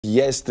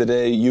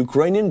Yesterday,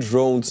 Ukrainian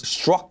drones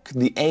struck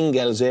the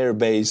Engels air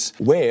base,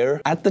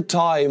 where at the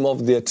time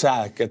of the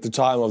attack, at the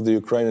time of the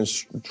Ukrainian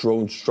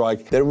drone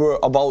strike, there were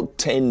about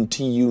 10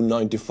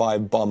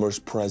 Tu-95 bombers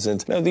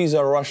present. Now, these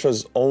are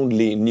Russia's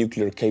only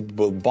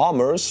nuclear-capable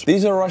bombers.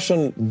 These are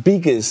Russia's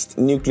biggest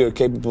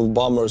nuclear-capable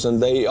bombers,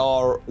 and they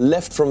are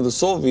left from the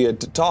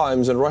Soviet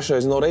times, and Russia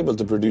is not able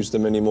to produce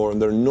them anymore,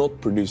 and they're not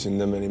producing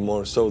them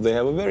anymore. So they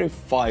have a very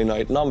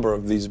finite number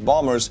of these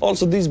bombers.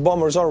 Also, these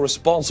bombers are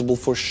responsible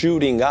for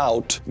shooting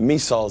out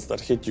missiles that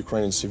hit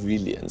Ukrainian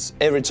civilians.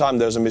 Every time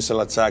there's a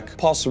missile attack,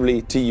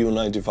 possibly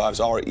Tu-95s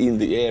are in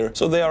the air,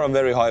 so they are a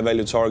very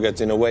high-value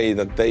target in a way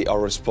that they are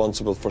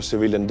responsible for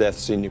civilian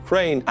deaths in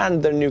Ukraine,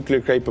 and they're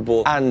nuclear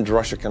capable, and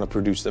Russia cannot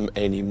produce them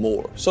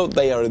anymore. So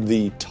they are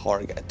the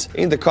target.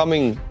 In the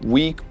coming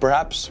week,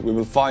 perhaps, we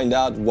will find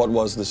out what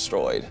was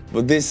destroyed.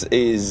 But this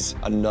is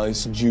a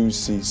nice,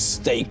 juicy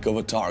steak of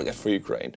a target for Ukraine.